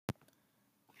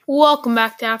Welcome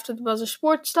back to After the Buzzer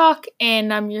Sports Talk,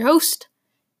 and I'm your host,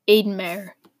 Aiden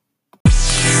Mayer.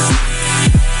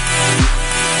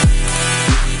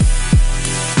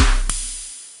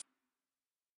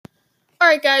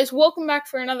 Alright guys, welcome back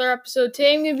for another episode.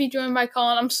 Today I'm going to be joined by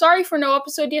Colin. I'm sorry for no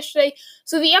episode yesterday.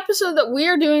 So the episode that we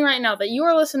are doing right now, that you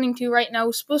are listening to right now,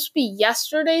 was supposed to be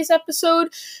yesterday's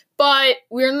episode, but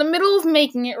we're in the middle of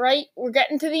making it, right? We're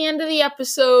getting to the end of the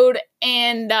episode,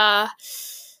 and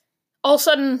all of a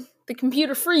sudden, the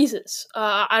computer freezes.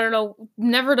 I don't know,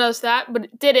 never does that, but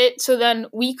it did it, so then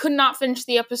we could not finish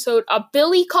the episode.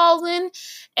 Billy called in,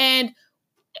 and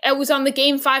it was on the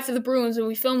Game 5 for the Bruins, and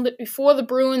we filmed it before the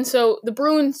Bruins, so the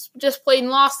Bruins just played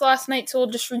and lost last night, so we'll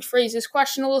just rephrase this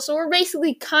question a little. So we're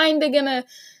basically kind of going to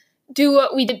do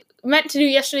what we meant to do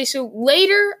yesterday. So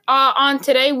later on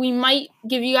today, we might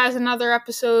give you guys another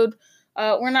episode.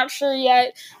 We're not sure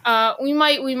yet. We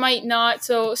might not.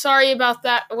 So sorry about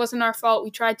that. It wasn't our fault.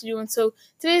 We tried to do it. So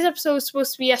today's episode was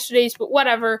supposed to be yesterday's, but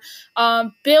whatever.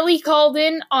 Billy called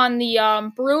in on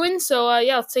the Bruins. So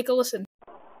let's take a listen.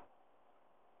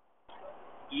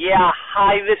 Yeah,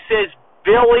 hi, this is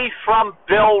Billy from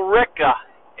Billerica,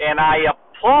 and I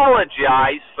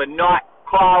apologize for not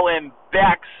calling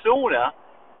back sooner,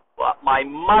 but my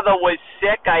mother was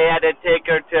sick. I had to take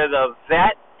her to the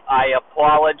vet. I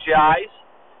apologize.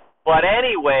 But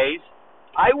anyways,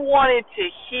 I wanted to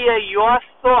hear your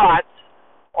thoughts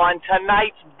on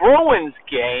tonight's Bruins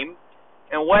game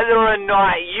and whether or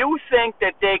not you think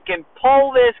that they can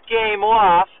pull this game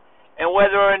off and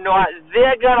whether or not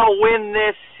they're going to win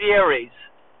this series.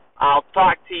 I'll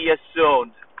talk to you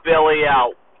soon. Billy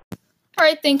out. All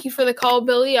right, thank you for the call,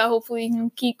 Billy. Hopefully you can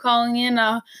keep calling in.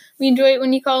 We enjoy it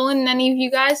when you call in, any of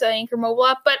you guys, Anchor mobile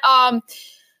app. But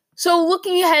so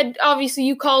looking ahead, obviously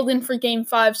you called in for Game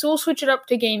 5, so we'll switch it up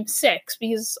to Game 6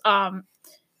 because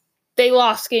they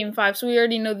lost Game 5, so we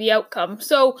already know the outcome.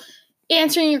 So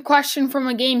answering your question from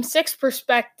a Game 6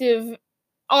 perspective,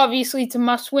 obviously it's a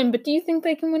must-win, but do you think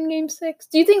they can win Game 6?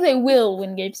 Do you think they will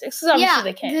win Game 6? Because obviously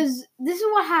they can. Because this is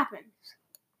what happens.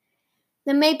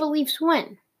 The Maple Leafs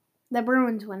win. The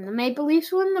Bruins win. The Maple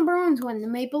Leafs win. The Bruins win. The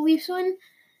Maple Leafs win.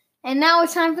 And now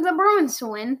it's time for the Bruins to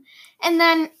win. And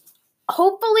then,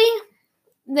 hopefully,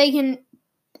 they can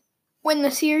win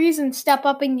the series and step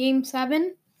up in Game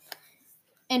 7.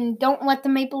 And don't let the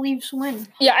Maple Leafs win.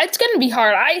 Yeah, it's going to be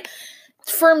hard.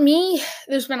 For me,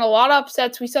 there's been a lot of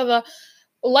upsets. We saw the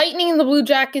Lightning and the Blue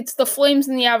Jackets, the Flames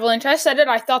and the Avalanche. I said it.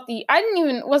 I thought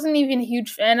wasn't even a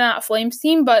huge fan of that Flames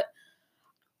team, but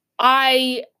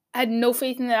I had no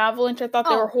faith in the Avalanche. I thought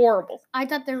they were horrible. I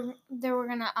thought they were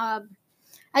gonna.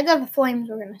 I thought the Flames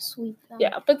were gonna sweep them.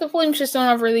 Yeah, but the Flames just don't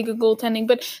have really good goaltending.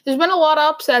 But there's been a lot of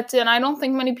upsets, and I don't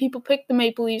think many people picked the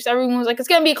Maple Leafs. Everyone was like, it's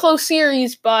going to be a close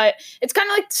series, but it's kind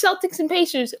of like the Celtics and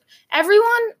Pacers.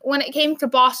 Everyone, when it came to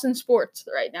Boston sports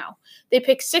right now, they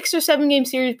picked 6 or 7 game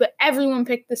series, but everyone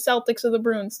picked the Celtics or the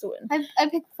Bruins to win. I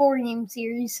picked 4 game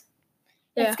series.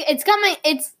 Yeah.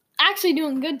 It's actually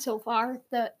doing good so far. If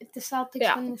the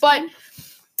Celtics win this game.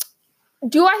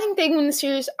 Do I think they win the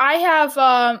series? I have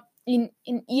an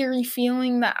eerie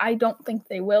feeling that I don't think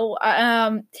they will.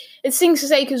 It's things to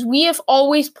say because we have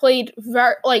always played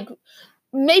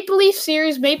Maple Leaf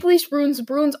series, Maple Leafs Bruins. The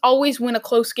Bruins always win a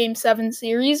close Game 7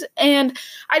 series, and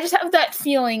I just have that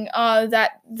feeling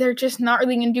that they're just not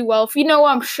really going to do well. If you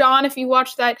know Sean, if you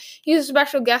watch that, he was a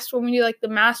special guest when we do the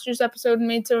Masters episode and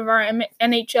made some of our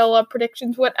NHL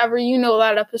predictions, whatever. You know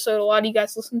that episode. A lot of you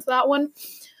guys listen to that one.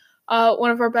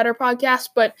 One of our better podcasts,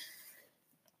 but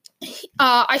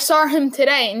I saw him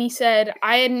today, and he said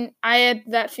I had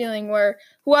that feeling where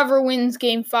whoever wins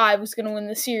Game 5 was going to win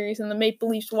the series, and the Maple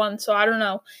Leafs won. So I don't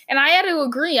know, and I had to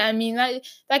agree. I mean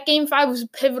that Game 5 was a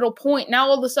pivotal point. Now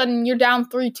all of a sudden you're down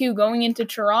 3-2 going into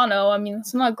Toronto. I mean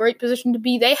it's not a great position to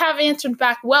be. They have answered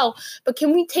back well, but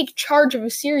can we take charge of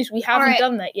a series? We haven't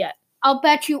done that yet. I'll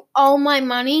bet you all my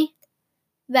money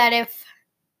that if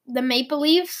the Maple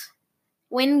Leafs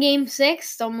win Game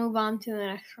 6, they'll move on to the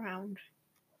next round.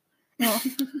 Well,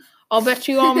 I'll bet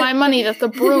you all my money that the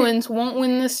Bruins won't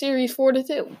win this series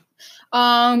 4-2.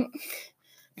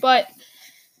 But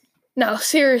no,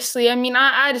 seriously, I mean,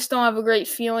 I just don't have a great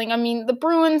feeling. I mean, the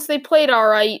Bruins, they played all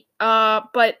right,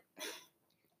 but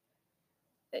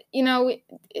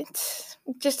it's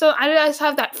just I just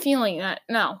have that feeling that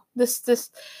no, this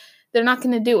they're not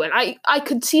going to do it. I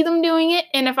could see them doing it,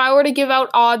 and if I were to give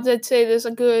out odds, I'd say there's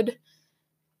a good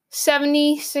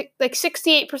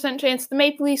 68% chance the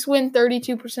Maple Leafs win,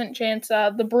 32% chance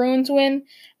the Bruins win.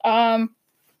 But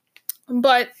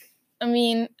I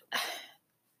mean,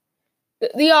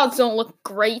 The odds don't look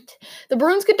great. The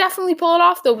Bruins could definitely pull it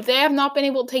off, though, but they have not been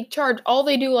able to take charge. All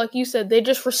they do, like you said, they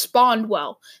just respond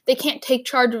well. They can't take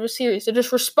charge of a series. They're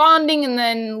just responding and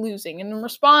then losing, and then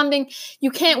responding. You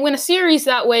can't win a series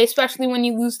that way, especially when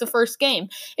you lose the first game.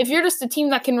 If you're just a team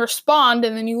that can respond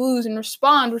and then you lose and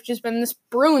respond, which has been this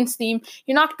Bruins team,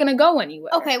 you're not going to go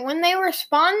anywhere. Okay, when they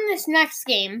respond this next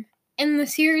game, and the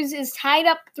series is tied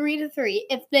up 3-3,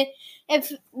 if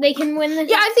they can win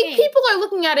this I think game. people are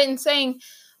looking at it and saying,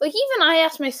 like, even I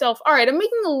asked myself, all right, I'm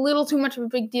making a little too much of a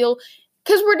big deal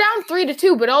because we're down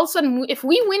 3-2, but all of a sudden, if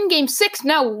we win Game 6,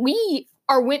 now we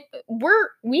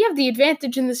have the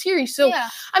advantage in the series. So, Yeah.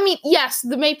 I mean, yes,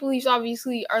 the Maple Leafs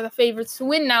obviously are the favorites to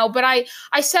win now, but I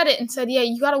said it and said, yeah,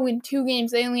 you got to win 2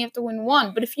 games. They only have to win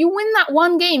 1. But if you win that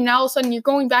 1 game, now all of a sudden you're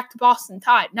going back to Boston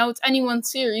tied. Now it's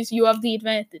anyone's series. You have the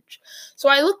advantage. So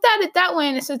I looked at it that way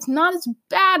and I said, it's not as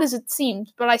bad as it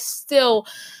seems, but I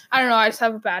don't know, I just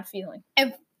have a bad feeling.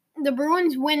 If the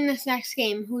Bruins win this next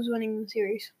game, who's winning the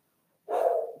series?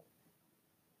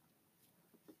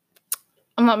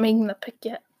 I'm not making the pick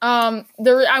yet. I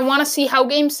want to see how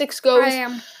Game 6 goes. I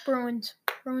am. Bruins.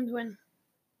 Bruins win.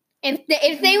 If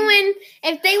they win.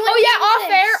 Oh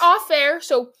yeah, off air.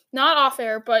 So not off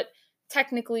air, but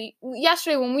technically,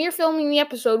 yesterday when we were filming the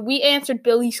episode, we answered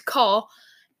Billy's call,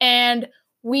 and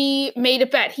we made a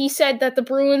bet. He said that the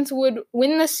Bruins would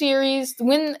win the series,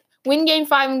 win Game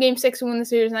 5 and Game 6 and win the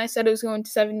series, and I said it was going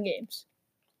to 7 games.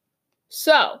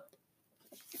 So,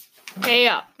 pay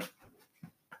up.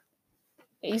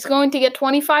 He's going to get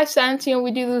 25 cents. You know,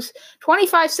 we do those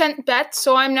 25-cent bets,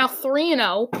 so I'm now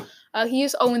 3-0. He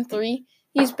is 0-3.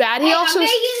 He's bad. I'm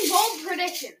making bold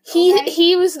predictions.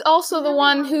 He was also the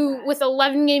one who, with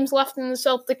 11 games left in the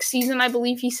Celtics season, I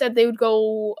believe he said they would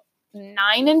go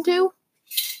 9-2.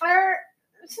 Or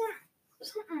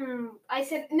something. I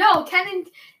said no, 10 and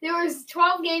there was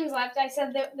 12 games left. I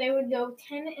said that they would go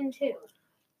 10-2.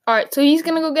 All right, so he's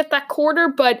gonna go get that quarter,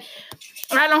 but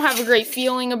I don't have a great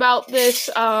feeling about this.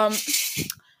 I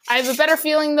have a better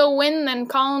feeling they'll win than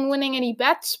Colin winning any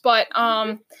bets, but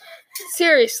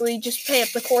seriously, just pay up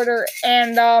the quarter.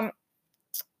 And I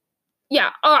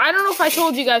don't know if I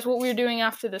told you guys what we were doing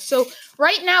after this. So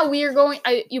right now we are going.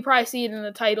 You probably see it in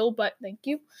the title, but thank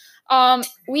you.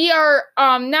 We are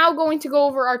now going to go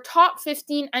over our top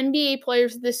 15 NBA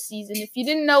players this season. If you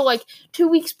didn't know, like 2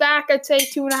 weeks back, I'd say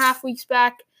 2.5 weeks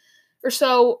back or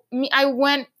so,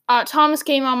 Thomas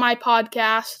came on my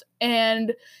podcast,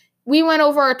 and we went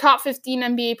over our top 15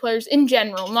 NBA players in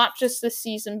general, not just this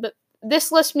season, but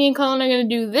this list me and Colin are going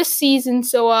to do this season,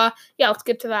 so let's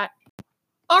get to that.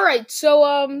 All right,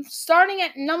 so starting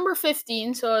at number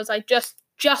 15, so as I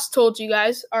just told you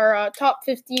guys, our top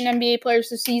 15 NBA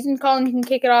players this season. Colin, you can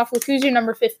kick it off with who's your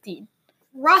number 15?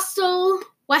 Russell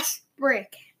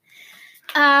Westbrook.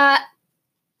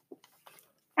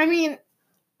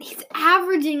 He's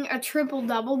averaging a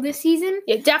triple-double this season.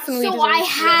 Yeah, definitely. So I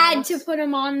had to put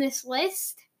him on this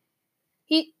list.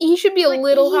 He should be a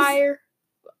little higher.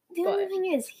 The only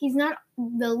thing is, he's not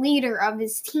the leader of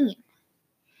his team.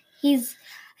 Here's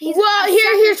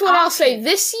what I'll say.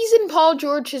 This season, Paul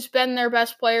George has been their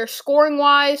best player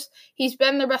scoring-wise. He's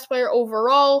been their best player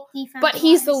overall. But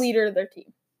he's the leader of their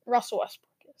team. Russell Westbrook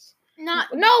is.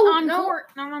 Not on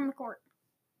the court.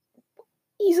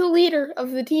 He's a leader of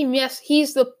the team. Yes,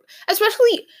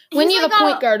 especially when you're the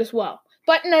point guard as well.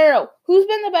 But no. Who's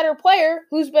been the better player?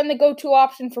 Who's been the go-to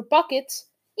option for buckets?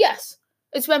 Yes,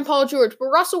 it's been Paul George. But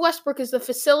Russell Westbrook is the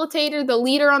facilitator, the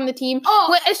leader on the team.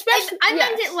 Oh, especially I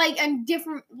meant it like a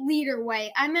different leader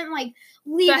way. I meant like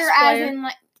leader as in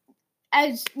like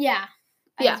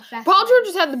Paul George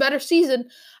has had the better season.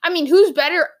 I mean, who's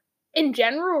better in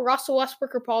general, Russell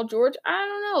Westbrook or Paul George? I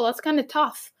don't know. That's kind of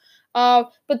tough.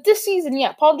 But this season,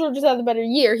 Paul George has had the better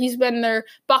year. He's been their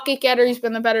bucket getter. He's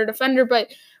been the better defender.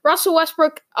 But Russell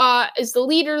Westbrook is the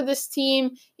leader of this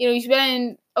team. You know, he's been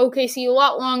in OKC a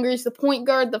lot longer. He's the point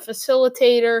guard, the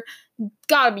facilitator.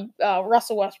 Gotta be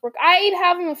Russell Westbrook. I'd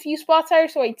have him a few spots higher,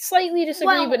 so I slightly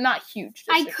disagree, but not huge.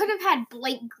 I could have had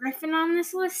Blake Griffin on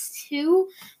this list too,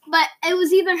 but it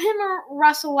was either him or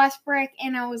Russell Westbrook,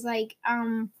 and I was like,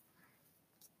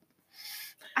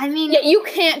 you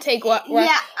can't take what?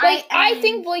 I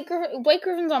think Blake Griffin.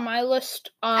 Griffin's on my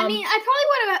list. I probably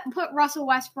would have put Russell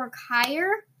Westbrook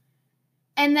higher,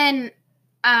 and then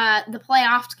the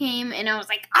playoffs came, and I was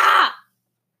like,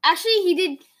 Actually, he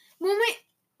did.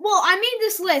 I made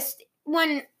this list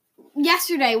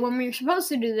yesterday when we were supposed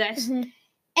to do this,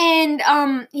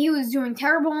 and he was doing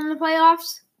terrible in the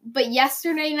playoffs. But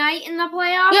yesterday night in the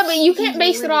playoffs, but you can't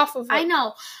base it off of it. I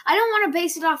know. I don't want to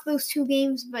base it off those 2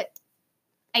 games, but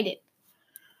I did.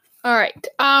 All right.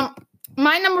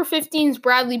 My number 15 is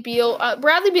Bradley Beal.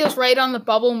 Bradley Beal's right on the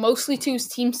bubble, mostly to his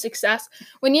team's success.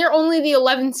 When you're only the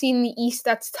 11th seed in the East,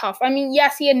 that's tough. I mean,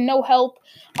 yes, he had no help,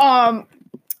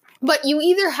 but you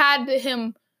either had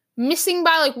him missing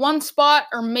by like one spot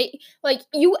or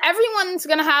everyone's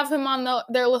gonna have him on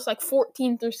their list like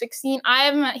 14 through 16. I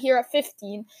have him here at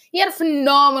 15. He had a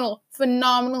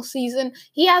phenomenal season.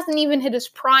 He hasn't even hit his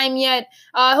prime yet.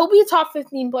 He'll be a top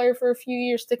 15 player for a few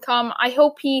years to come. I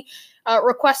hope he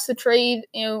requests a trade.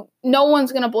 No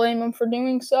one's gonna blame him for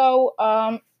doing so.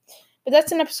 But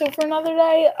that's an episode for another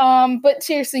day. But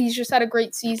seriously, he's just had a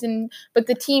great season. But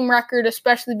the team record,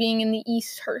 especially being in the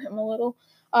East, hurt him a little.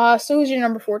 So who's your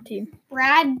number 14?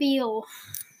 Brad Beal.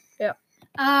 Yeah.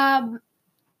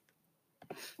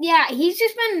 Yeah, he's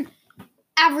just been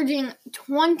averaging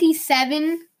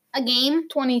 27 a game.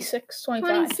 26, 25.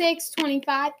 26,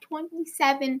 25,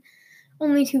 27.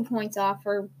 Only 2 points off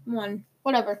or 1,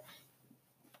 whatever.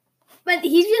 But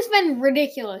he's just been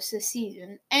ridiculous this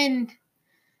season. And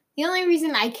the only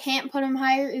reason I can't put him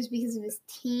higher is because of his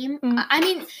team. I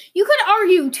mean, you could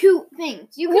argue two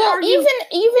things. You could argue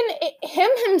even him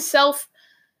himself,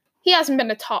 he hasn't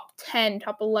been a top 10,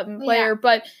 top 11 player,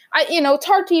 but it's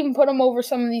hard to even put him over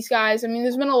some of these guys. I mean,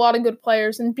 there's been a lot of good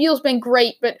players, and Beal's been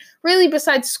great, but really,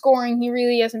 besides scoring, he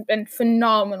really hasn't been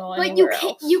phenomenal. But you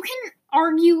can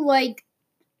argue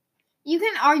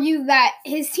that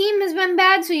his team has been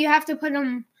bad, so you have to put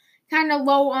him kind of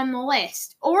low on the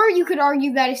list. Or you could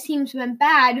argue that his team's been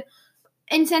bad,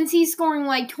 and since he's scoring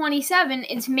like 27,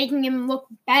 it's making him look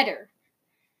better.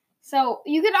 So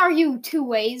you could argue two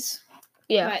ways.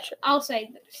 Yeah, but sure. I'll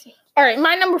say this. All right,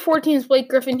 my number 14 is Blake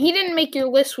Griffin. He didn't make your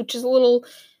list, which is a little...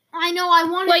 I know,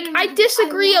 I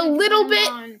disagree a little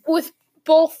bit with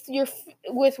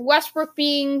with Westbrook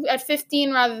being at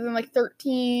 15 rather than like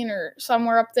 13 or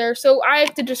somewhere up there. So I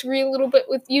have to disagree a little bit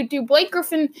with you two. Blake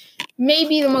Griffin may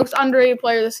be the most underrated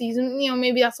player this season.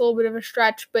 Maybe that's a little bit of a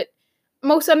stretch, but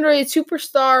most underrated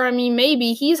superstar, I mean,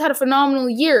 maybe. He's had a phenomenal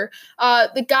year.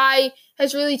 The guy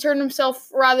has really turned himself,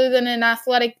 rather than an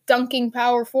athletic dunking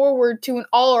power forward, to an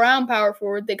all-around power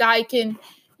forward. The guy can,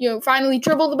 finally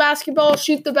dribble the basketball,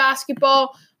 shoot the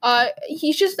basketball.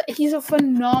 He's a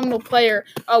phenomenal player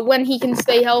when he can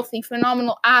stay healthy.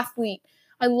 Phenomenal athlete.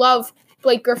 I love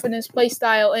Blake Griffin, his play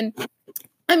style. And,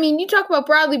 I mean, you talk about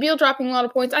Bradley Beal dropping a lot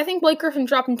of points. I think Blake Griffin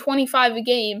dropping 25 a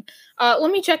game.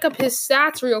 Let me check up his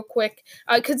stats real quick,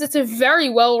 because it's a very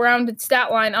well-rounded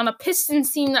stat line on a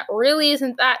Pistons team that really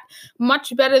isn't that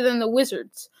much better than the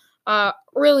Wizards.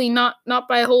 Really not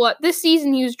by a whole lot. This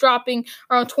season, he was dropping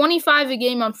around 25 a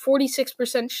game on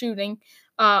 46% shooting.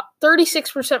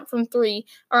 36% from 3,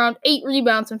 around 8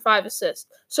 rebounds and 5 assists.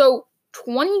 So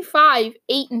 25,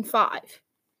 8, and 5.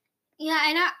 Yeah,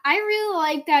 and I really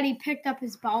like that he picked up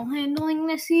his ball handling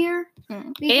this year.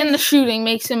 And the shooting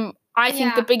makes him, I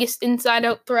think, the biggest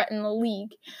inside-out threat in the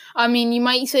league. I mean, you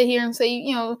might sit here and say,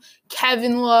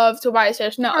 Kevin Love, Tobias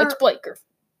Harris. No, it's Blake Griffin.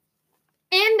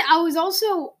 And I was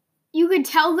also, you could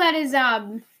tell that his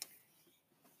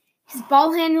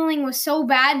ball handling was so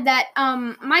bad that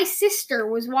my sister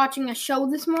was watching a show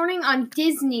this morning on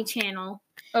Disney Channel.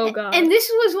 Oh, God. And this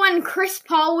was when Chris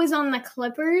Paul was on the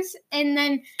Clippers, and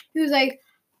then he was like,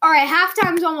 all right,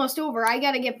 halftime's almost over. I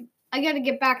gotta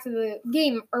get back to the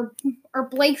game, or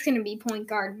Blake's gonna be point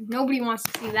guard. Nobody wants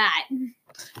to see that.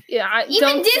 Yeah,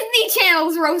 even Disney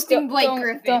Channel's roasting Blake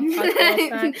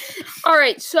Griffin. All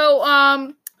right,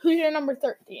 so who's your number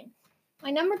 13?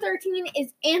 My number 13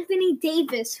 is Anthony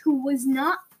Davis, who was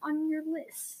not on your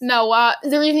list. No,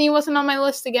 the reason he wasn't on my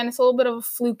list, again, it's a little bit of a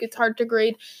fluke. It's hard to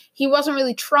grade. He wasn't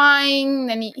really trying,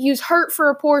 and he was hurt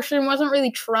for a portion, wasn't really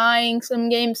trying some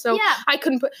games, so I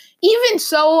couldn't put... Even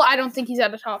so, I don't think he's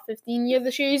at a top 15 year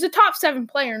this year. He's a top 7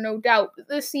 player, no doubt. But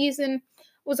this season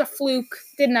was a fluke.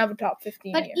 Didn't have a top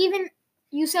 15 But year. Even,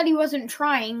 you said he wasn't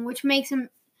trying, which makes him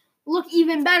look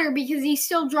even better because he's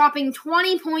still dropping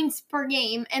 20 points per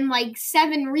game and like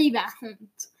 7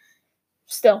 rebounds.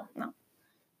 Still, no.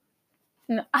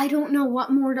 I don't know what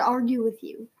more to argue with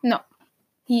you. No.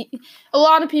 A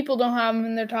lot of people don't have him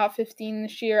in their top 15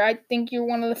 this year. I think you're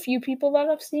one of the few people that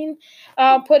I've seen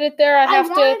put it there. I'd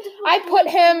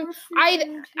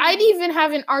even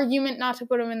have an argument not to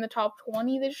put him in the top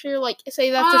 20 this year. Like,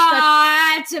 say that's a stretch.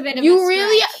 That's a bit of a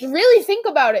stretch. You really think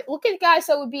about it. Look at guys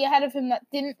that would be ahead of him that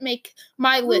didn't make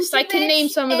my list. I can name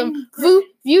some of them.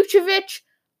 Vucevic,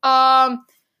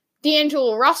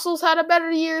 D'Angelo Russell's had a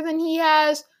better year than he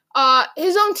has.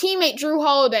 His own teammate Drew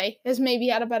Holiday has maybe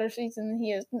had a better season than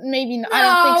he is. Maybe not. I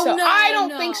don't think so. I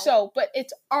don't think so, but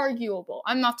it's arguable.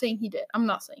 I'm not saying he did. Well,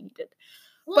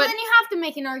 then you have to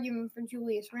make an argument for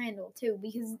Julius Randle too,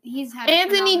 because he's had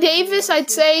Anthony Davis. I'd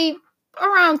say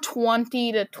around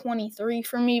 20 to 23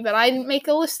 for me, but I didn't make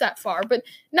a list that far. But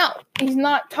no, he's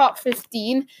not top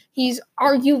 15. He's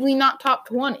arguably not top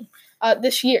 20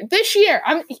 this year.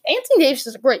 Anthony Davis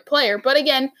is a great player, but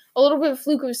again, a little bit of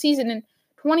fluke of a season and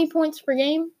 20 points per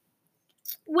game.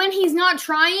 When he's not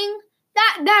trying,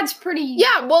 that's pretty...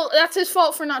 Yeah, well, that's his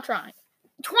fault for not trying.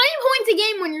 20 points a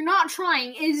game when you're not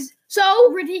trying is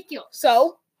so ridiculous.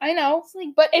 So, I know,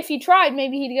 but if he tried,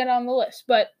 maybe he'd get on the list.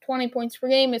 But 20 points per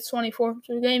game, it's 24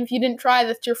 per game. If you didn't try,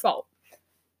 that's your fault.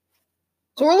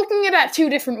 So we're looking at that two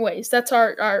different ways. That's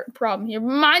our problem here.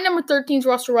 My number 13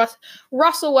 is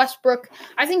Russell Westbrook.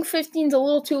 I think 15 is a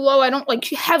little too low. I don't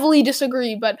heavily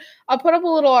disagree, but I'll put up a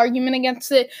little argument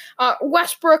against it.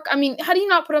 Westbrook, I mean, how do you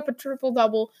not put up a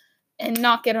triple-double and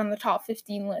not get on the top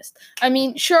 15 list? I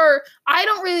mean, sure, I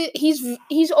don't really...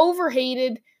 He's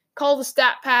overhated. Call the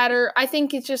stat patter. I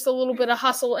think it's just a little bit of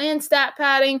hustle and stat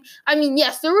padding. I mean,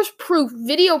 yes, there was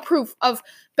video proof of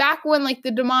back when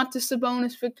the Domantas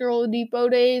Sabonis, Victor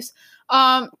Oladipo days,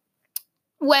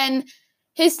 when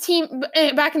his team,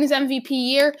 back in his MVP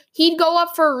year, he'd go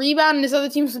up for a rebound and his other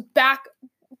teams would back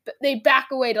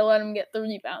away to let him get the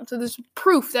rebound. So there's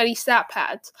proof that he stat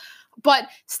pads. But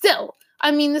still,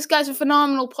 I mean, this guy's a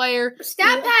phenomenal player.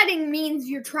 Stat padding means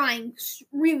you're trying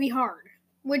really hard.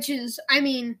 Which is, I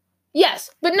mean...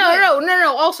 Yes, but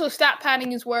no. Also, stat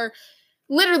padding is where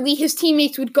literally his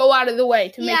teammates would go out of the way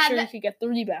to make sure he could get the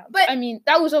rebound. But I mean,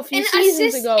 that was a few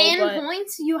seasons ago. And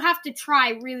points, you have to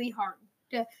try really hard.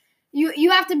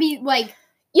 You have to be,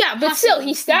 Yeah, but still,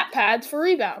 he stat pads for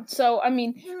rebounds. So, I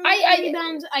mean...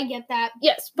 rebounds, I get that.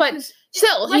 Yes, but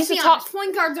still, he's a top...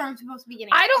 Point guards aren't supposed to be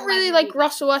getting... I don't really like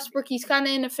Russell Westbrook. He's kind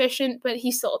of inefficient, but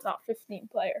he's still a top 15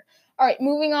 player. All right,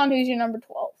 moving on. Who's your number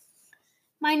 12?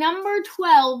 My number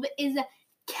 12 is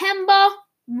Kemba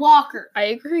Walker. I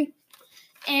agree.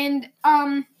 And,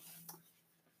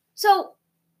 so,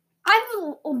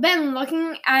 I've been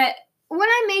looking at, when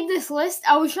I made this list,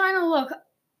 I was trying to look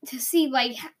to see,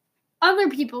 other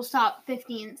people's top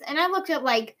 15s. And I looked at,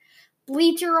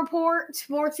 Bleacher Report,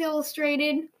 Sports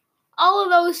Illustrated, all of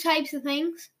those types of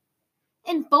things.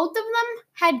 And both of them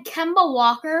had Kemba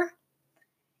Walker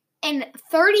in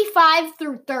 35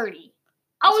 through 30.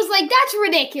 I was like, that's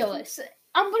ridiculous.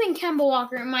 I'm putting Kemba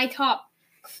Walker in my top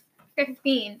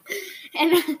 15.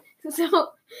 And so...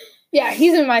 Yeah,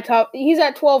 he's in my top. He's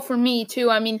at 12 for me,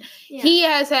 too. I mean, he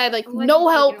has had, no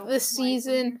help this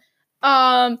season.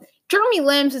 Jeremy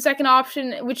Lamb's the second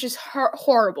option, which is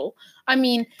horrible. I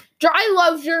mean, I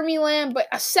love Jeremy Lamb, but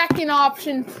a second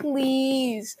option,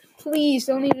 please. Please,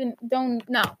 no.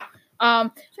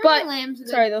 But,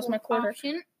 Lamb's sorry, that was my quarter.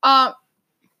 Option.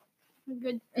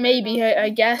 Good. Maybe, I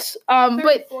guess.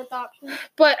 But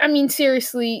I mean,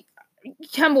 seriously,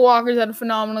 Kemba Walker's had a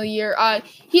phenomenal year.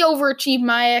 He overachieved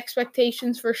my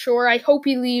expectations for sure. I hope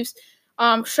he leaves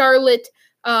Charlotte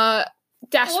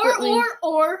desperately.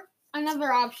 Or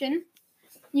another option,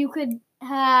 you could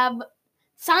have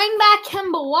sign back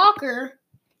Kemba Walker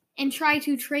and try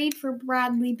to trade for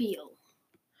Bradley Beal.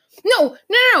 No.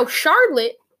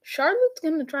 Charlotte's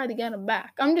going to try to get him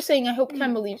back. I'm just saying I hope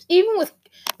Kemba leaves. Even with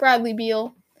Bradley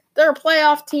Beal, they're a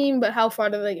playoff team, but how far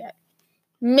do they get?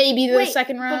 Maybe to the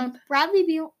second round. Bradley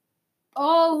Beal.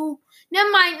 Oh,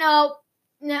 never mind.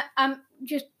 No,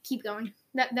 just keep going.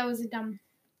 That was a dumb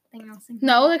thing I was thinking.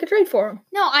 No, they could trade for him.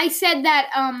 No, I said that.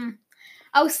 I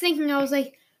was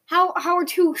like, how are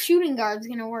two shooting guards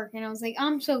gonna work? And I was like,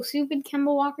 I'm so stupid.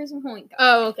 Kemba Walker's a point guard.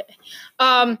 Oh, okay.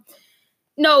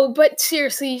 No, but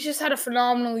seriously, he's just had a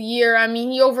phenomenal year. I mean,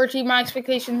 he overachieved my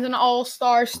expectations, an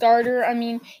all-star starter. I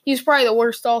mean, he was probably the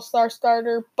worst all-star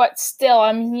starter, but still,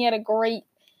 I mean, he had a great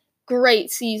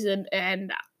season,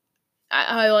 and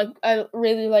I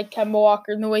really like Kemba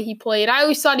Walker and the way he played. I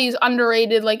always thought he was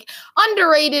underrated,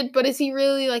 but is he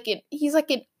really he's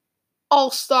an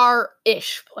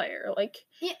all-star-ish player,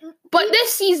 Yeah, but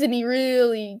this season he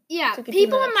really took it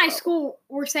people in my school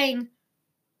were saying,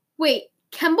 wait,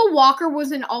 Kemba Walker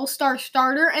was an all-star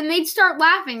starter, and they'd start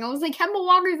laughing. I was like, Kemba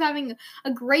Walker's having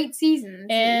a great season.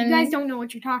 And you guys don't know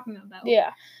what you're talking about.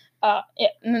 Yeah.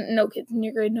 No kids in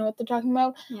your grade know what they're talking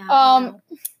about. Yeah,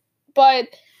 but,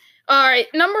 all right,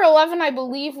 number 11, I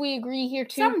believe we agree here,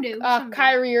 too. Some do.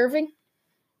 Kyrie Irving.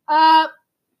 Yeah,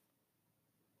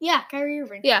 Kyrie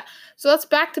Irving. Yeah, so that's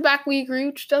back-to-back we agree,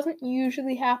 which doesn't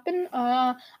usually happen.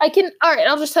 All right,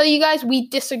 I'll just tell you guys, we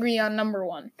disagree on number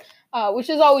 1. Which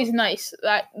is always nice,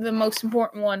 that the most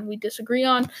important one we disagree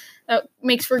on. That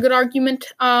makes for a good argument.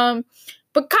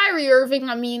 But Kyrie Irving,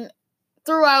 I mean,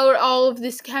 throughout all of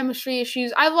this chemistry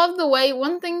issues, I love the way,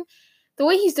 the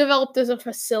way he's developed as a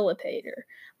facilitator.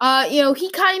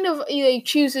 He kind of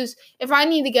chooses, if I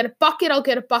need to get a bucket, I'll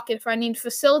get a bucket. If I need to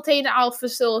facilitate, I'll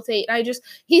facilitate.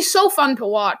 He's so fun to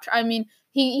watch. I mean,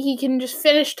 he can just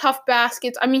finish tough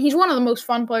baskets. I mean, he's one of the most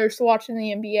fun players to watch in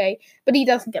the NBA, but he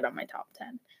doesn't get on my top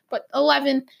 10. But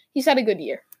 11, he's had a good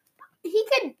year. He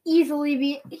could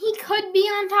be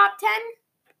on top 10,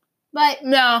 but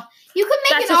no, you could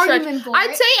make an argument for it.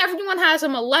 I'd say everyone has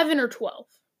him 11 or 12.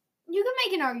 You can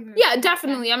make an argument. Yeah,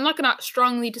 definitely. I'm not going to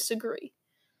strongly disagree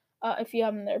if you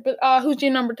have him there. But who's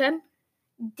your number 10?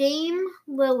 Dame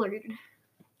Lillard.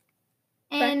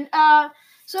 And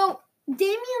so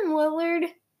Damian Lillard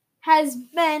has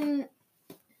been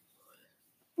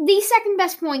the second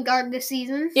best point guard this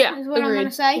season. Yeah, is what I'm going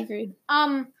to say. Agreed.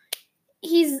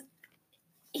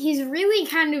 He's really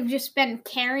kind of just been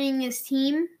carrying his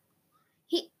team.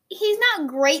 He's not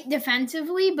great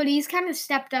defensively, but he's kind of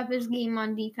stepped up his game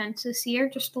on defense this year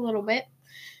just a little bit.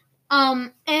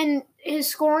 And his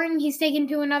scoring, he's taken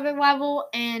to another level,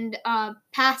 and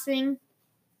passing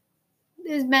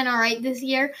has been all right this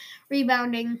year.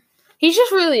 Rebounding. He's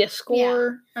just really a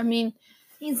scorer. Yeah. I mean,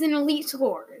 he's an elite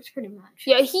scorer, pretty much.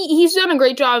 Yeah, he's done a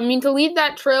great job. I mean, to lead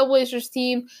that Trailblazers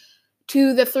team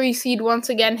to the 3 seed once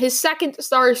again. His second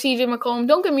star is CJ McCollum.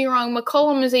 Don't get me wrong,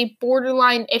 McCollum is a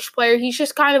borderline-ish player. He's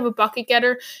just kind of a bucket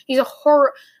getter. He's a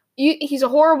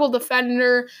horrible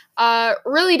defender.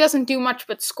 Really doesn't do much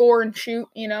but score and shoot,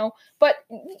 But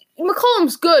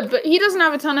McCollum's good, but he doesn't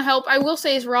have a ton of help. I will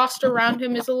say his roster around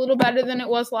him is a little better than it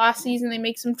was last season. They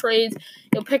make some trades.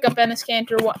 He'll pick up Enes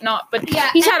Kanter, whatnot. But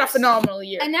he's had a phenomenal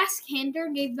year. Enes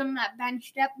Kanter gave them that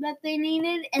bench depth that they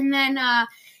needed, and then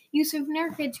Yusuf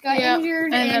Nurkic got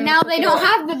injured, and now they don't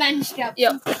have the bench depth.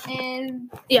 Yep. And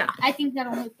I think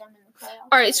that'll help them in the playoffs.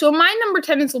 All right, so my number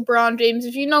 10 is LeBron James.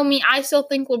 If you know me, I still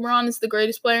think LeBron is the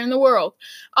greatest player in the world.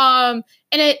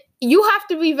 You have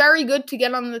to be very good to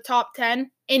get on the top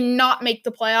 10 and not make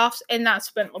the playoffs, and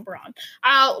that's been LeBron.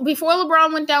 Before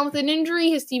LeBron went down with an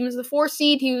injury, his team was the 4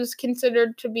 seed. He was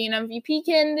considered to be an MVP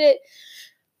candidate.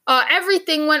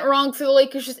 Everything went wrong for the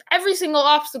Lakers. Just every single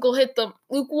obstacle hit them.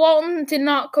 Luke Walton did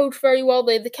not coach very well.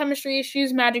 They had the chemistry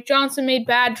issues. Magic Johnson made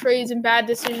bad trades and bad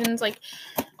decisions.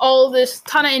 All of this,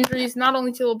 ton of injuries, not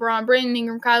only to LeBron, Brandon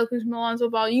Ingram, Kyle Kuzma, Lonzo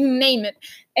Ball, you name it.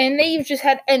 And they've just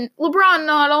had, and LeBron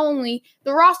not only,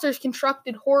 the roster's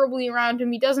constructed horribly around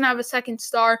him. He doesn't have a second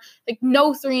star,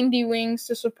 no 3-and-D wings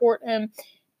to support him.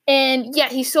 And,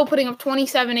 he's still putting up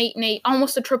 27, 8, and 8,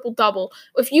 almost a triple-double.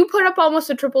 If you put up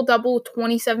almost a triple-double with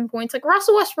 27 points,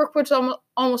 Russell Westbrook puts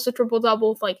almost a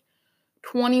triple-double with,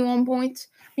 21 points.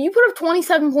 If you put up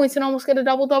 27 points and almost get a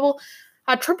double-double,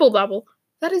 a triple-double,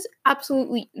 that is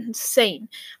absolutely insane.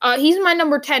 He's my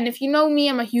number 10. If you know me,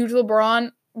 I'm a huge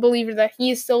LeBron believer that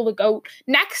he is still the GOAT.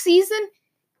 Next season,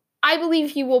 I believe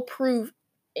he will prove,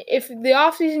 if the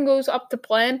offseason goes up to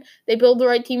plan, they build the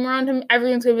right team around him,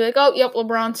 everyone's going to be like, oh, yep,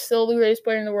 LeBron's still the greatest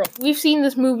player in the world. We've seen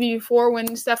this movie before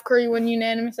when Steph Curry won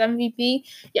unanimous MVP.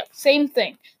 Yep, same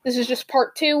thing. This is just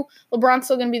part 2. LeBron's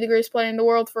still going to be the greatest player in the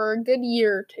world for a good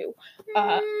year or 2.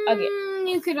 Again.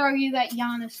 You could argue that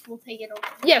Giannis will take it over.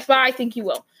 Yes, but I think he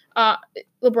will.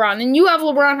 LeBron. And you have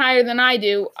LeBron higher than I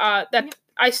do.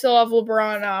 I still have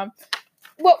LeBron.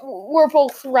 We're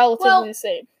both relatively the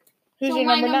same. Who's your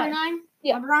number 9?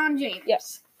 Yeah. LeBron James.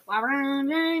 Yes. LeBron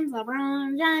James.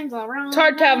 It's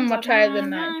hard to have him much higher than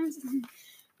 9.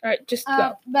 All right, just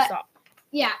go. Stop.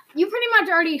 Yeah, you pretty much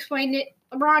already explained it.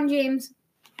 LeBron James,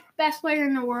 best player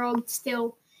in the world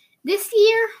still. This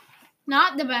year,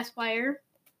 not the best player.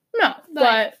 No,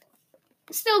 but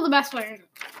still the best player.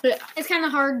 Yeah. It's kind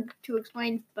of hard to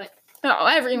explain, but. No,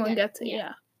 everyone gets it,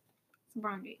 yeah.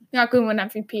 LeBron James. Not going to win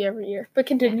MVP every year, but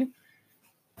continue.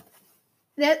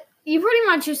 You pretty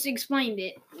much just explained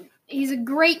it. He's a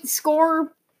great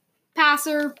scorer,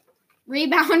 passer,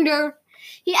 rebounder.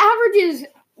 He averages,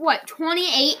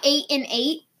 28, 8, and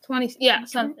 8? 20, yeah,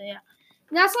 something, yeah.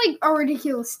 That's a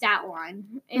ridiculous stat line.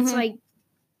 It's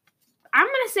I'm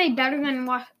going to say better than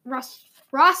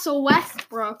Russell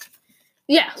Westbrook.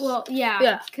 Yes. Well,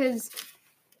 yeah. Because.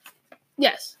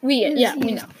 Yes, we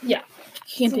know. Yeah.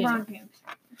 Continue.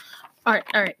 All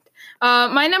right.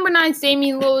 My number 9 is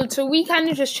Damian Lillard. So we kind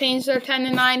of just changed our 10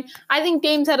 and 9. I think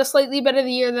Dame's had a slightly better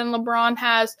year than LeBron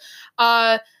has.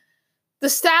 The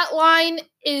stat line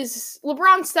is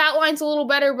LeBron's stat line's a little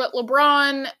better, but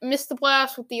LeBron missed the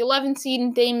playoffs with the 11 seed,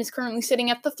 and Dame is currently sitting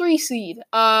at the 3 seed.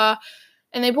 And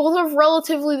they both have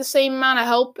relatively the same amount of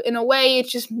help in a way.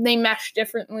 It's just they mesh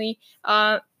differently.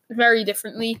 Very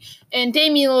differently. And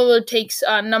Damian Lillard takes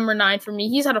number 9 for me.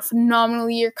 He's had a phenomenal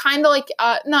year. Kind of like,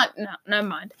 never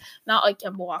mind. Not like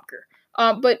Kemba Walker.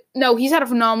 But no, he's had a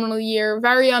phenomenal year.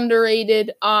 Very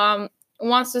underrated.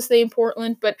 Wants to stay in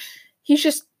Portland, but he's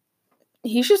just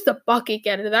a bucket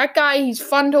getter. That guy, he's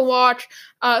fun to watch.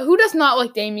 Who does not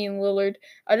like Damian Lillard?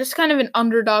 Just kind of an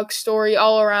underdog story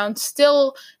all around.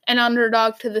 Still an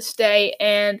underdog to this day.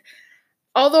 And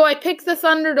although I picked the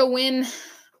Thunder to win,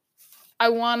 I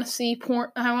want to see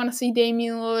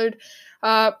Damian Lillard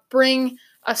bring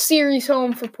a series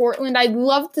home for Portland. I'd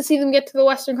love to see them get to the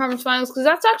Western Conference Finals because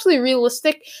that's actually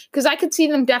realistic because I could see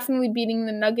them definitely beating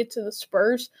the Nuggets or the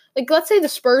Spurs. Like, let's say the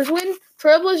Spurs win,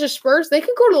 Trailblazers Spurs, they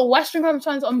could go to the Western Conference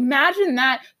Finals. Imagine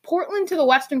that. Portland to the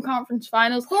Western Conference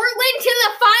Finals. Portland to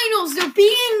the finals. They're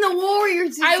beating the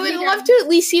Warriors. I would love to at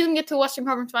least see them get to the Western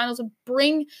Conference Finals and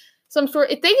bring some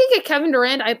sort. If they could get Kevin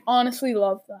Durant, I'd honestly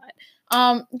love that.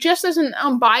 Just as an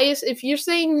unbiased, if you're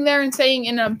sitting there and saying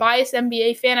in a biased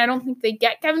NBA fan, I don't think they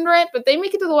get Kevin Durant, but they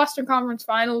make it to the Western Conference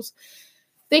Finals.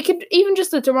 They could, even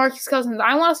just the DeMarcus Cousins,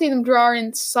 I want to see them draw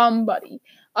in somebody.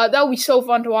 That would be so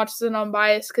fun to watch as an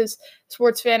unbiased, because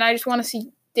sports fan, I just want to see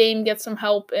Dame get some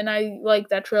help, and I like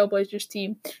that Trailblazers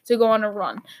team to go on a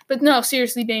run. But no,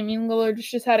 seriously, Damian Lillard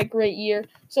just had a great year.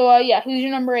 So, who's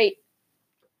your number 8?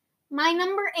 My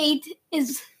number 8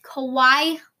 is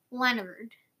Kawhi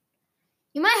Leonard.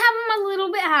 You might have him a little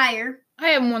bit higher. I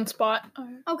have him one spot.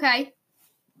 Okay.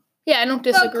 Yeah, I don't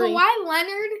disagree. So Kawhi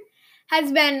Leonard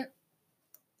has been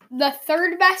the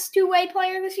third best two-way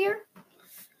player this year.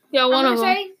 Yeah, one of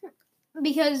them.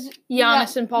 Because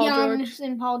Giannis and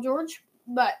Paul George.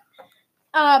 But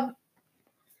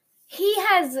he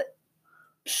has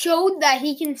showed that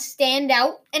he can stand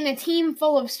out in a team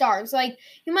full of stars. Like,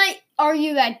 you might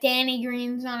argue that Danny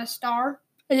Green's not a star.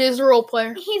 He is a role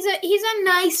player. He's a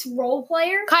nice role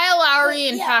player. Kyle Lowry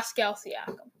and Pascal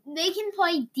Siakam. They can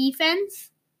play defense.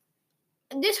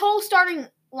 This whole starting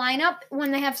lineup,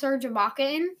 when they have Serge Ibaka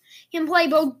in, can play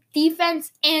both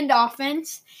defense and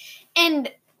offense.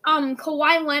 And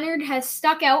Kawhi Leonard has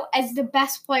stuck out as the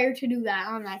best player to do that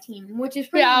on that team, which is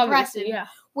pretty impressive. Yeah.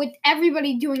 With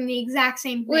everybody doing the exact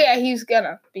same thing. Well, yeah, he's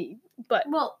gonna be. But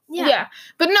yeah.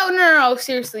 But no,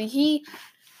 seriously. He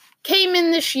came in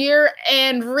this year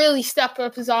and really stepped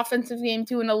up his offensive game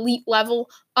to an elite level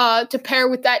to pair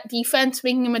with that defense,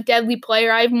 making him a deadly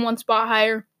player. I have him one spot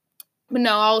higher. But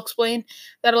no, I'll explain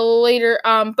that a little later.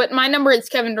 But my number is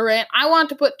Kevin Durant. I want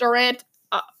to put Durant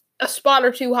a spot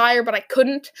or two higher, but I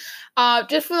couldn't.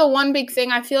 Just for the one big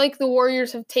thing, I feel like the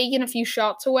Warriors have taken a few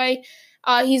shots away.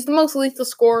 He's the most lethal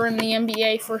scorer in the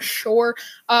NBA for sure.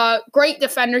 Great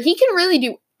defender. He can really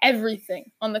do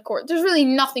everything on the court. There's really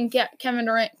nothing Kevin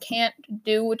Durant can't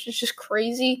do, which is just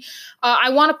crazy. I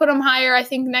want to put him higher. I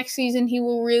think next season he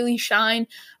will really shine.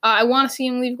 I want to see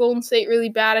him leave Golden State really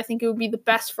bad. I think it would be the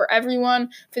best for everyone,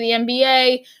 for the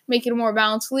NBA, make it a more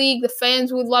balanced league. The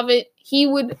fans would love it.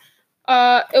 It would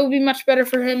be much better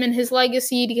for him and his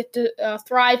legacy to get to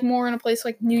thrive more in a place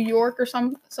like New York or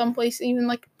some place even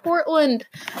like Portland,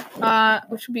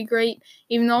 which would be great,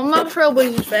 even though I'm not a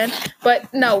Trailblazers fan.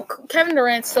 But no, Kevin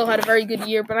Durant still had a very good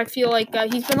year, but I feel like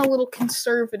he's been a little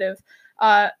conservative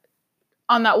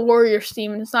on that Warriors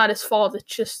team, and it's not his fault. It's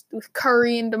just with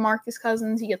Curry and DeMarcus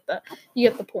Cousins, you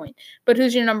get the point. But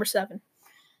who's your number 7?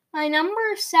 My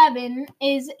number 7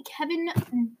 is Kevin.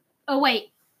 Oh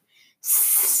wait.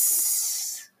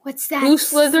 What's that? Who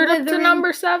slithered up to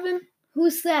number 7?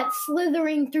 Who's that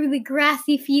slithering through the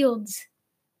grassy fields?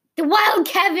 The Wild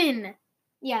Kevin!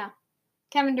 Yeah,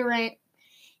 Kevin Durant.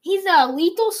 He's a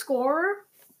lethal scorer.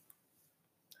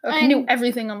 He can do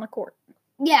everything on the court.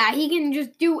 Yeah, he can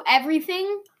just do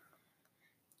everything.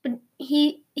 But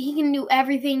he can do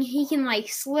everything. He can,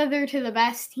 slither to the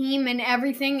best team and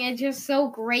everything. It's just so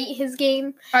great, his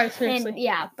game. All right, seriously.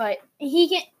 And, but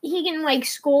he can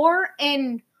score,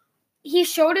 and he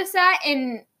showed us that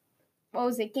in, what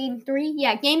was it, Game 3?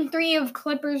 Yeah, Game 3 of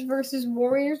Clippers versus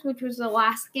Warriors, which was the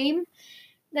last game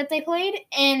that they played.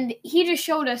 And he just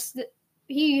showed us,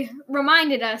 he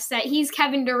reminded us that he's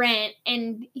Kevin Durant,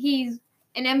 and he's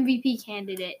an MVP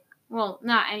candidate. Well,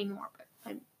 not anymore,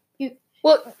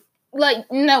 but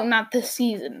no, not this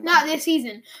season. Not this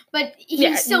season, but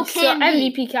he still can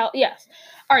be. MVP yes.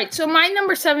 All right, so my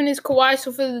number 7 is Kawhi.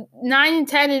 So for the 9 and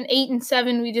 10 and 8 and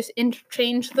 7, we just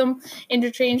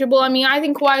interchangeable. I mean, I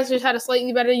think Kawhi's just had a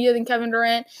slightly better year than Kevin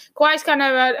Durant. Kawhi's kind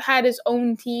of had his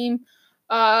own team.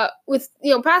 With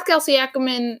Pascal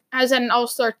Siakam has had an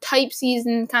all-star type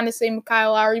season, kind of same with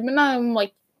Kyle Lowry, but none of them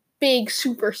big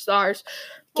superstars.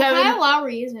 Kyle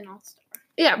Lowry is an all-star.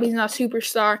 Yeah, but he's not a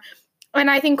superstar. And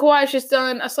I think Kawhi's just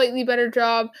done a slightly better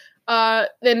job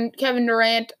than Kevin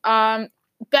Durant.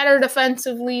 better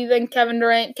defensively than Kevin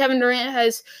Durant. Kevin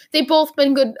Durant they've both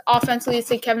been good offensively. I'd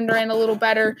say Kevin Durant a little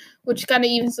better, which kind of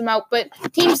evens them out. But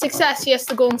team success, yes,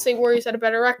 the Golden State Warriors had a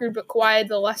better record, but Kawhi had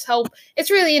the less help.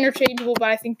 It's really interchangeable, but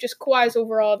I think just Kawhi's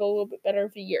overall had a little bit better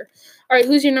of a year. All right,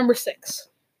 who's your number 6?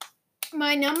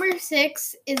 My number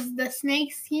 6 is the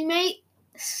Snakes teammate,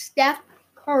 Steph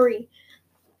Curry.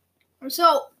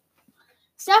 So,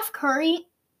 Steph Curry,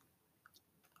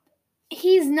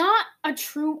 he is kind of a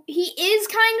true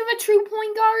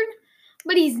point guard,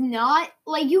 but he's not.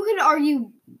 Like, you could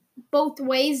argue both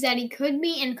ways that he could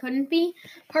be and couldn't be.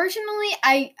 Personally,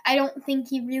 I don't think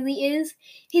he really is.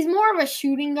 He's more of a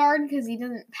shooting guard because he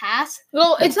doesn't pass.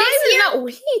 Well, it's not even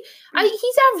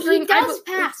he's averaging. He does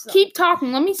pass. Though. Keep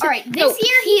talking. Let me see. All right, this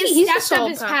year he has stepped up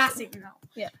his passing, though.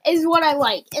 Yeah. Is what I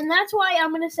like. And that's why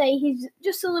I'm going to say he's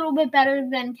just a little bit better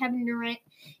than Kevin Durant.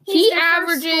 He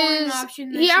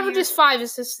averages 5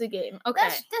 assists a game. Okay.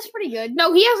 That's pretty good.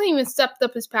 No, he hasn't even stepped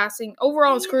up his passing.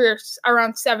 Overall, his career is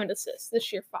around 7 assists.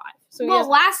 This year, 5. So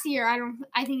last year,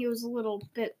 I think it was a little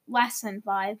bit less than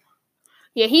 5.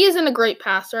 Yeah, he isn't a great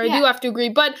passer. I do have to agree.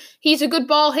 But he's a good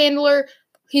ball handler.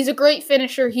 He's a great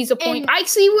finisher. He's a point. I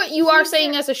see what you are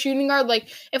saying as a shooting guard. Like,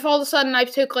 if all of a sudden I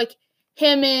took, like,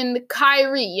 him and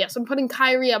Kyrie. Yes, I'm putting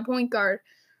Kyrie at point guard.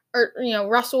 Or,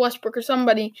 Russell Westbrook or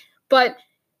somebody. But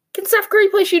can Steph Curry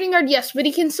play shooting guard? Yes, but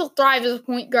he can still thrive as a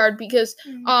point guard because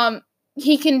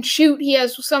he can shoot. He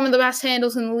has some of the best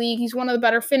handles in the league. He's one of the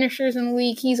better finishers in the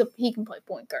league. He can play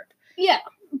point guard. Yeah,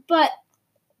 but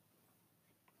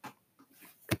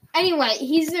anyway,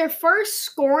 he's their first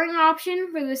scoring option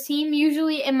for the team.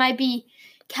 Usually it might be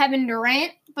Kevin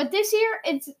Durant, but this year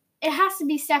it has to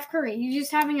be Steph Curry. He's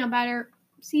just having a better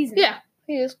season. Yeah,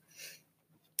 he is.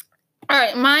 All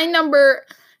right, my number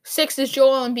 6 is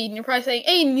Joel Embiid. And you're probably saying,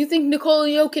 Aiden, you think Nikola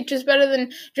Jokic is better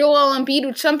than Joel Embiid,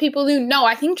 which some people do. No,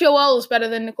 I think Joel is better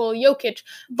than Nikola Jokic,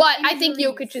 but I think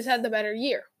Jokic has had the better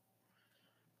year.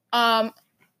 Yeah,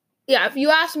 if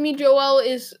you ask me, Joel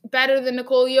is better than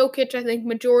Nikola Jokic. I think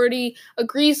majority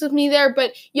agrees with me there,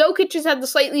 but Jokic has had the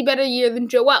slightly better year than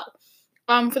Joel.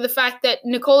 For the fact that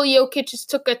Nikola Jokic has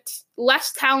took a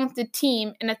less talented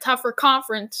team in a tougher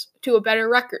conference to a better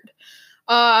record.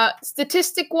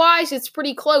 Statistic-wise, it's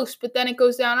pretty close, but then it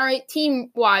goes down, all right,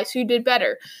 team-wise, who did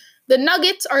better? The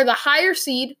Nuggets are the higher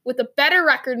seed with a better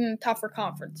record in a tougher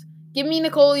conference. Give me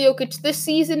Nikola Jokic this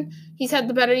season. He's had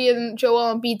the better year than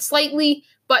Joel Embiid slightly,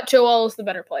 but Joel is the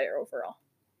better player overall.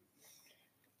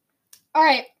 All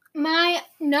right, my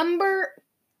number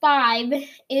 5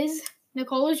 is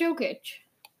Nikola Jokic.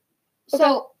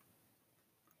 So,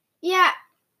 yeah,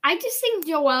 I just think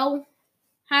Joel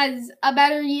has a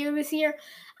better year this year.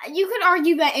 You could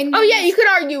argue that injuries... Oh, yeah, you could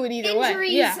argue it either way.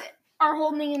 Injuries are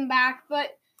holding him back,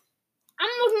 but I'm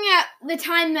looking at the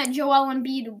time that Joel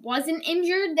Embiid wasn't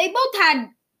injured. They both had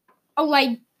Oh,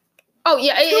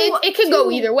 yeah, it could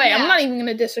go either way. Yeah. I'm not even going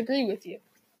to disagree with you.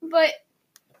 But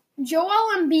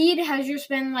Joel Embiid has just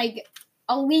been,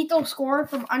 a lethal scorer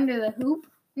from under the hoop.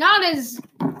 Not as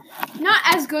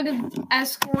good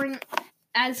as scoring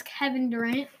as Kevin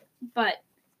Durant, but...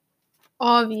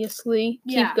 Obviously.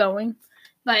 Keep going.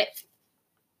 But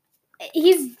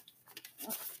he's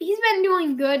been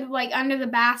doing good, under the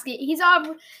basket. He's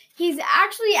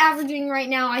actually averaging right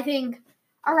now, I think,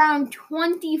 around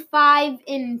 25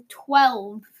 and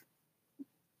 12.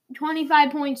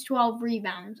 25 points, 12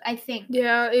 rebounds, I think.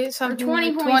 Yeah, it's something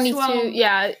 20 like points, 22. 12.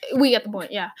 Yeah, we get the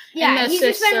point, yeah. Yeah, he's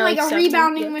just been a 7,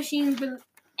 rebounding machine,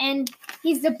 and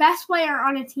he's the best player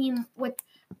on a team with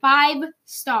 5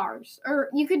 stars. Or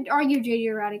you could argue J.J.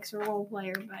 Redick's a role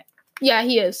player, but... Yeah,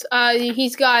 he is.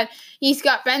 He's got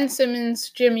Ben Simmons,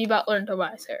 Jimmy Butler, and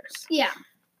Tobias Harris. Yeah.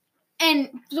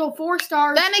 And so 4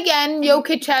 stars. Then again,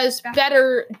 Jokic has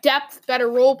better depth,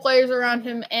 better role players around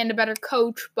him, and a better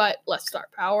coach, but less star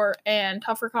power and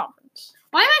tougher conference.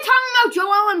 Why am I talking about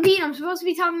Joel Embiid? I'm supposed to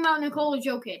be talking about Nikola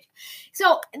Jokic.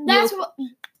 So that's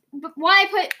why I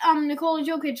put Nikola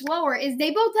Jokic lower is they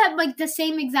both had the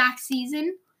same exact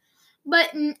season,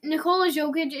 but Nikola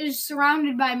Jokic is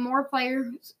surrounded by more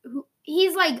players who.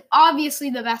 He's, obviously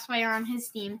the best player on his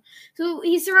team. So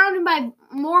he's surrounded by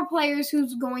more players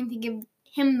who's going to give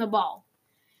him the ball.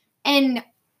 And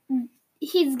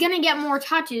he's going to get more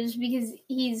touches because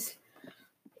he's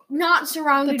not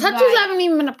surrounded by... The touches haven't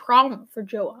even been a problem for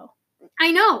Joel.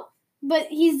 I know. But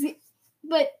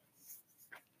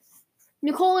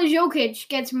Nikola Jokic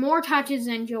gets more touches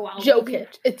than Joel.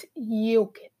 Jokic. It's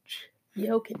Jokic.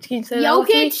 Jokic. Can you say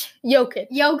Jokic? Jokic.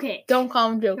 Jokic. Don't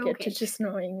call him Jokic. It's just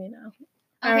annoying me now.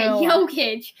 Okay,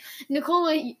 Jokic,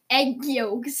 Nikola Egg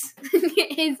Yolks.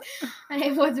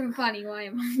 It wasn't funny. Why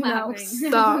am I laughing?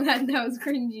 Stop. that was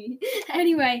cringy.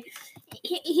 Anyway,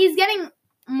 he's getting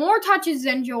more touches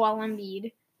than Joel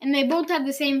Embiid, and they both had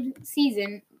the same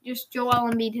season. Just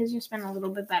Joel Embiid has just been a little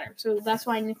bit better, so that's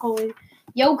why Nikola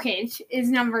Jokic is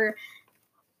number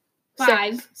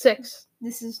 5. 6.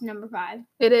 This is number 5.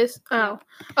 It is? Oh.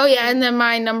 Oh, yeah, and then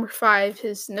my number 5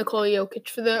 is Nikola Jokic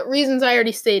for the reasons I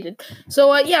already stated.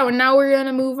 So, now we're going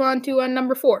to move on to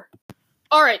number 4.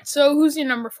 All right, so who's your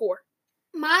number 4?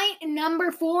 My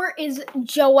number 4 is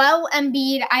Joel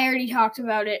Embiid. I already talked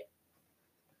about it.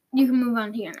 You can move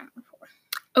on to your number 4.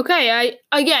 Okay,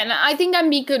 I think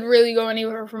Embiid could really go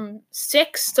anywhere from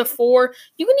 6 to 4.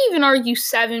 You can even argue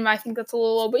 7. I think that's a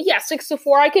little low. But yeah, 6 to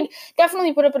 4. I could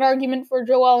definitely put up an argument for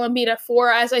Joel Embiid at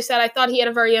 4. As I said, I thought he had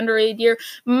a very underrated year.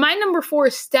 My number 4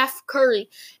 is Steph Curry.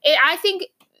 I think,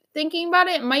 thinking about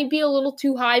it, it might be a little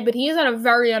too high, but he has had a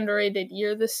very underrated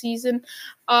year this season.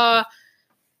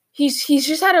 He's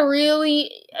just had a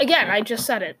really, again, I just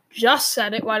said it.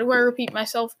 Why do I repeat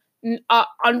myself?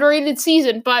 Underrated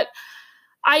season, but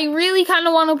I really kind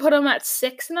of want to put him at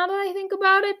 6 now that I think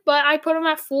about it, but I put him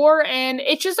at 4, and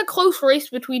it's just a close race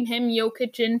between him,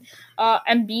 Jokic, and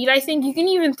Embiid. I think you can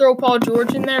even throw Paul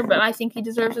George in there, but I think he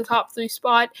deserves a top 3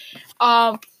 spot.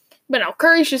 But no,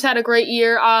 Curry's just had a great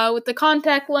year. With the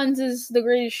contact lenses, the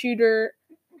greatest shooter,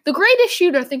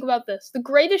 think about this. The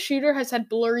greatest shooter has had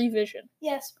blurry vision.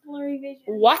 Yes, blurry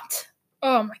vision. What?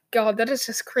 Oh my God, that is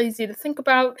just crazy to think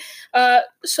about.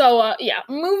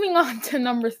 Moving on to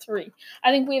number 3. I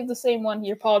think we have the same one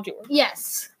here, Paul George.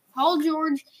 Yes, Paul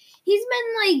George. He's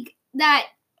been like that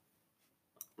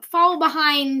fall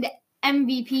behind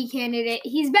MVP candidate.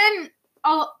 He's been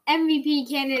MVP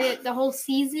candidate the whole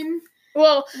season.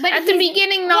 Well, but at the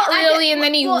beginning, not really, and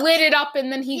then he lit it up,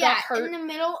 and then he got hurt. In the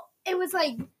middle, it was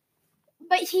like,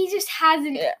 but he just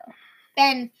hasn't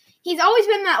been. He's always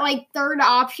been that like third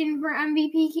option for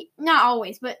MVP. Not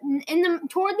always, but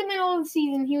toward the middle of the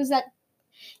season, he was in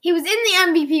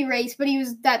the MVP race, but he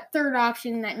was that third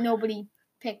option that nobody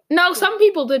picked. No, some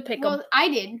people did pick him. Well, I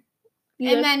did.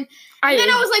 Yeah. And then I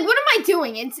was like, what am I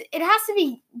doing? It has to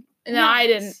be. No,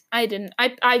 nice. I didn't.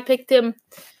 I picked him.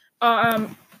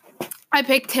 I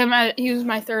picked him. He was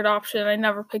my third option. I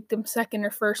never picked him second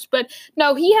or first. But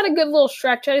no, he had a good little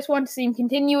stretch. I just wanted to see him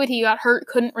continue it. He got hurt,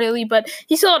 couldn't really. But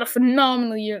he still had a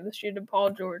phenomenal year this year to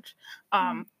Paul George.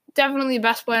 Definitely the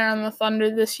best player on the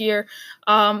Thunder this year.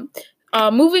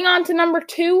 Moving on to number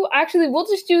 2. Actually, we'll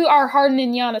just do our Harden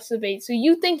and Giannis debate. So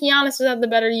you think Giannis has had the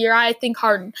better year. I think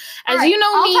Harden. As you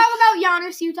know me. I'll talk about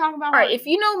Giannis. You talk about Harden. All right, if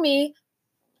you know me,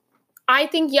 I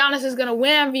think Giannis is going to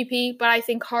win MVP, but I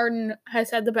think Harden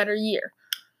has had the better year.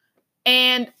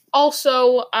 And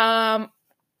also, I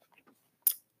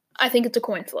think it's a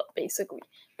coin flip, basically.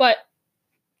 But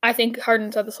I think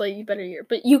Harden's had the slightly better year.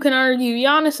 But you can argue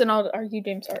Giannis, and I'll argue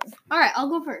James Harden. All right, I'll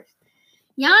go first.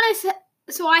 Giannis,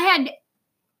 so I had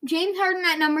James Harden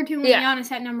at number 2 and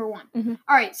Giannis at number 1. Mm-hmm.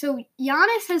 All right, so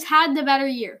Giannis has had the better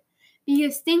year.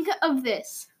 Because think of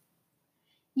this.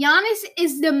 Giannis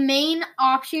is the main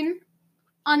option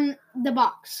on the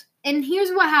Bucks. And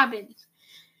here's what happens.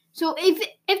 So if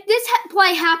this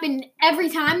play happened every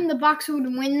time, the Bucks would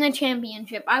win the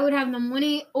championship. I would have them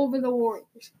winning over the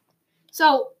Warriors.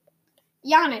 So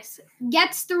Giannis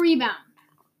gets the rebound.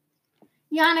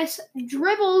 Giannis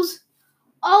dribbles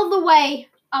all the way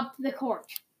up the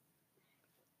court.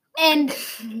 And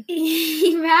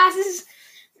he passes.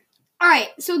 All right,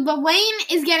 so the lane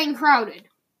is getting crowded.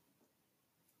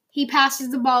 He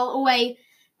passes the ball away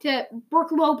to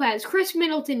Brook Lopez, Chris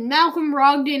Middleton, Malcolm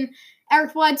Brogdon,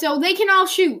 Eric Bledsoe. They can all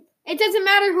shoot. It doesn't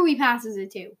matter who he passes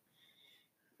it to.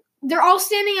 They're all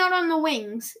standing out on the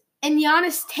wings, and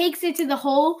Giannis takes it to the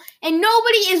hole, and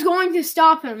nobody is going to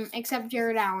stop him except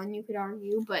Jared Allen, you could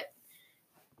argue, but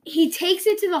he takes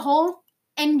it to the hole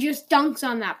and just dunks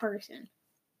on that person.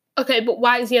 Okay, but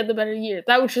why does he have the better year?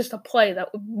 That was just a play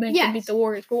that would make him beat the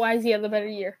Warriors, but why does he have the better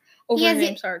year over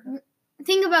James Harden?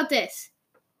 Think about this.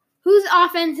 Whose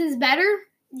offense is better?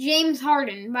 James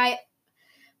Harden. By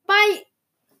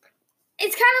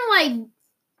it's kind of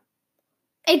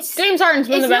like James Harden's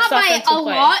been the best offensive player. It's not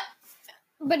by a lot,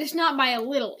 but it's not by a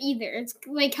little either. It's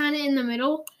like kind of in the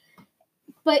middle.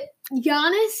 But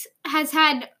Giannis has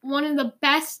had one of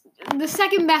the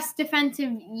second best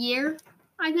defensive year,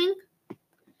 I think.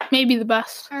 Maybe the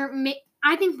best.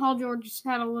 I think Paul George has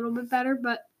had a little bit better,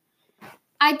 but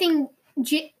I think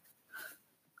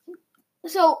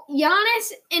so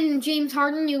Giannis and James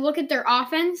Harden, you look at their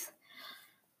offense.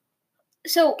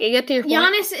 So get to your point.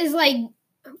 Giannis is like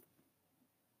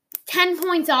 10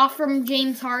 points off from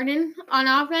James Harden on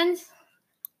offense.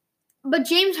 But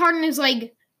James Harden is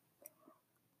like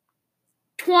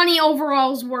 20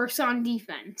 overalls worse on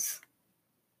defense.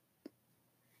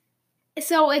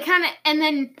 So it kind of, and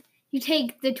then you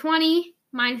take the 20,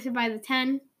 minus it by the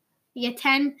 10, you get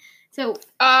 10. So it's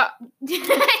a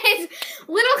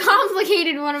little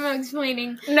complicated what I'm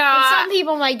explaining. No, but some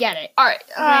people might get it. All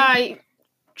right,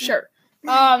 sure.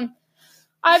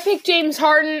 I picked James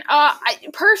Harden.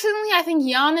 I think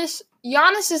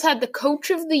Giannis has had the coach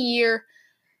of the year.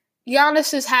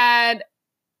 Giannis has had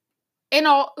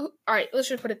all right, let's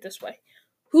just put it this way.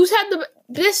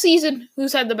 This season,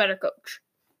 who's had the better coach?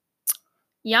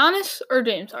 Giannis or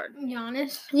James Harden?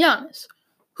 Giannis.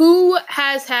 Who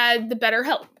has had the better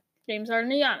help? James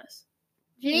Harden or Giannis?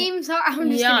 I'm just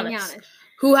kidding, Giannis.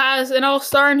 Who has an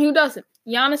all-star and who doesn't?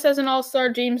 Giannis has an all-star.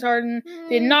 James Harden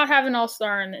did not have an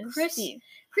all-star in his team.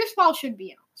 Chris Paul should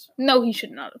be an all-star. No, he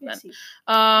should not have been.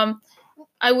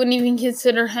 I wouldn't even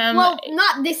consider him. Well,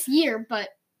 not this year, but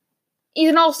he's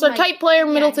an all-star type player.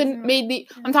 Middleton made the.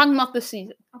 I'm talking about this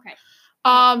season. Okay.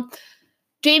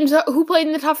 James, who played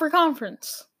in the tougher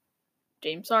conference?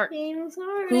 James Harden.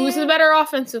 Who was the better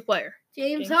offensive player?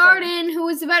 James Harden. Who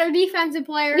was the better defensive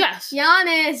player? Yes.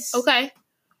 Giannis. Okay.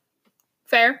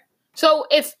 Fair. So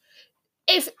if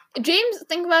James,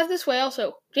 think about it this way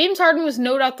also. James Harden was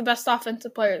no doubt the best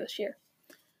offensive player this year.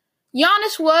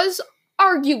 Giannis was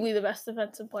arguably the best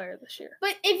defensive player this year.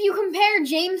 But if you compare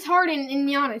James Harden and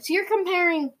Giannis, you're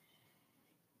comparing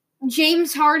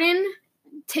James Harden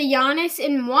to Giannis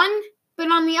in one, but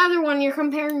on the other one, you're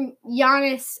comparing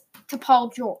Giannis to Paul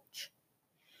George.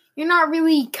 You're not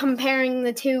really comparing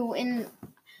the two.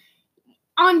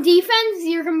 On defense,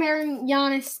 you're comparing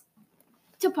Giannis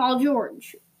to Paul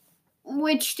George,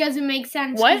 which doesn't make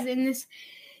sense. What?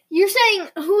 You're saying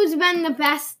who's been the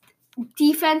best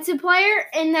defensive player,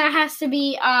 and that has to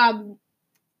be,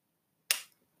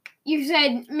 you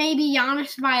said maybe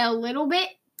Giannis by a little bit,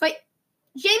 but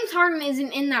James Harden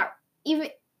isn't even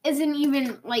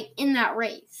in that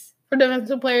race. For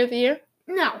defensive player of the year?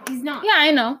 No, he's not. Yeah,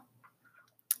 I know.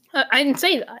 I didn't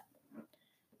say that.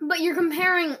 But you're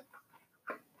comparing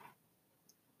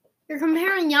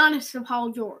Giannis to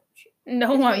Paul George.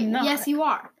 No, I'm not. Yes, you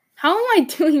are. How am I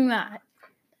doing that?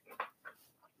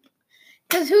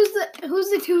 Because who's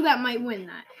the two that might win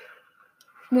that?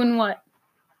 Win what?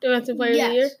 Defensive player of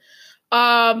the year?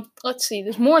 Let's see.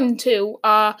 There's more than two.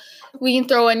 We can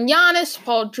throw in Giannis,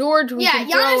 Paul George.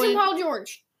 Giannis and Paul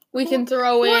George. We can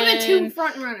throw in... Who are the two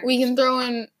front runners? We can throw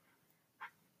in...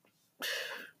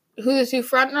 Who are the two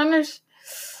front runners?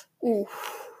 Ooh.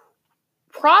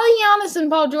 Probably Giannis and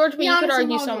Paul George, but you could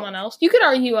argue someone else. You could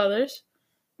argue others.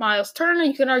 Miles Turner,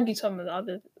 you could argue some of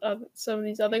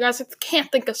these other guys. I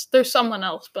can't think of... There's someone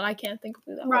else, but I can't think of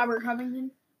who that was. Robert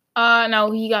Covington?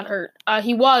 No, he got hurt.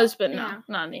 He was, but no,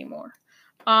 not anymore.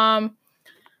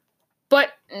 But,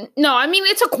 no, I mean,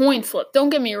 it's a coin flip. Don't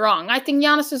get me wrong. I think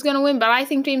Giannis is going to win, but I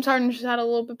think James Harden just had a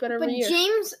little bit better of a year.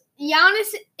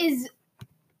 Giannis is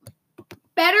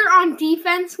better on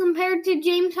defense compared to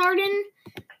James Harden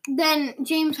than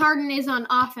James Harden is on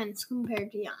offense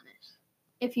compared to Giannis,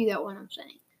 if you get what I'm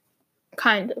saying.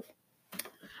 Kind of.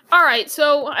 All right,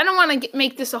 so I don't want to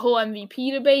make this a whole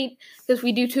MVP debate because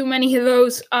we do too many of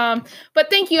those. But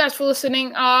thank you guys for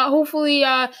listening. Hopefully,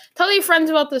 tell your friends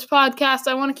about this podcast.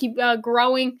 I want to keep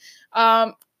growing.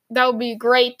 That would be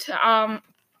great.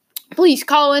 Please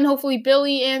call in. Hopefully,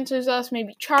 Billy answers us.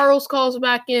 Maybe Charles calls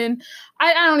back in.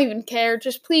 I don't even care.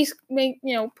 Just please make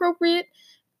appropriate.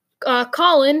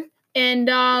 Call in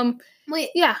and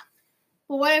wait. Yeah.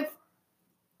 Well,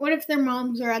 what if their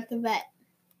moms are at the vet?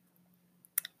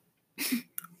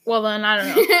 Well, then, I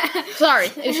don't know. Sorry,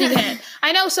 if you can.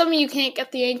 I know some of you can't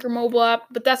get the Anchor mobile app,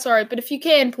 but that's all right. But if you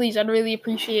can, please, I'd really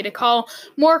appreciate a call.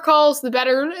 More calls, the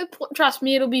better. Trust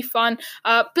me, it'll be fun.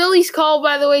 Billy's call,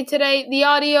 by the way, today, the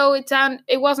audio,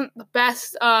 it wasn't the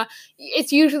best.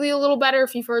 It's usually a little better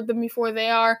if you've heard them before they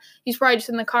are. He's probably just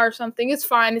in the car or something. It's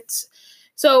fine. It's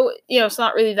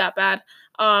not really that bad.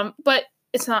 But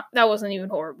that wasn't even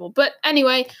horrible. But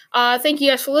anyway, thank you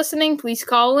guys for listening. Please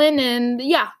call in, and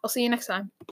yeah, I'll see you next time.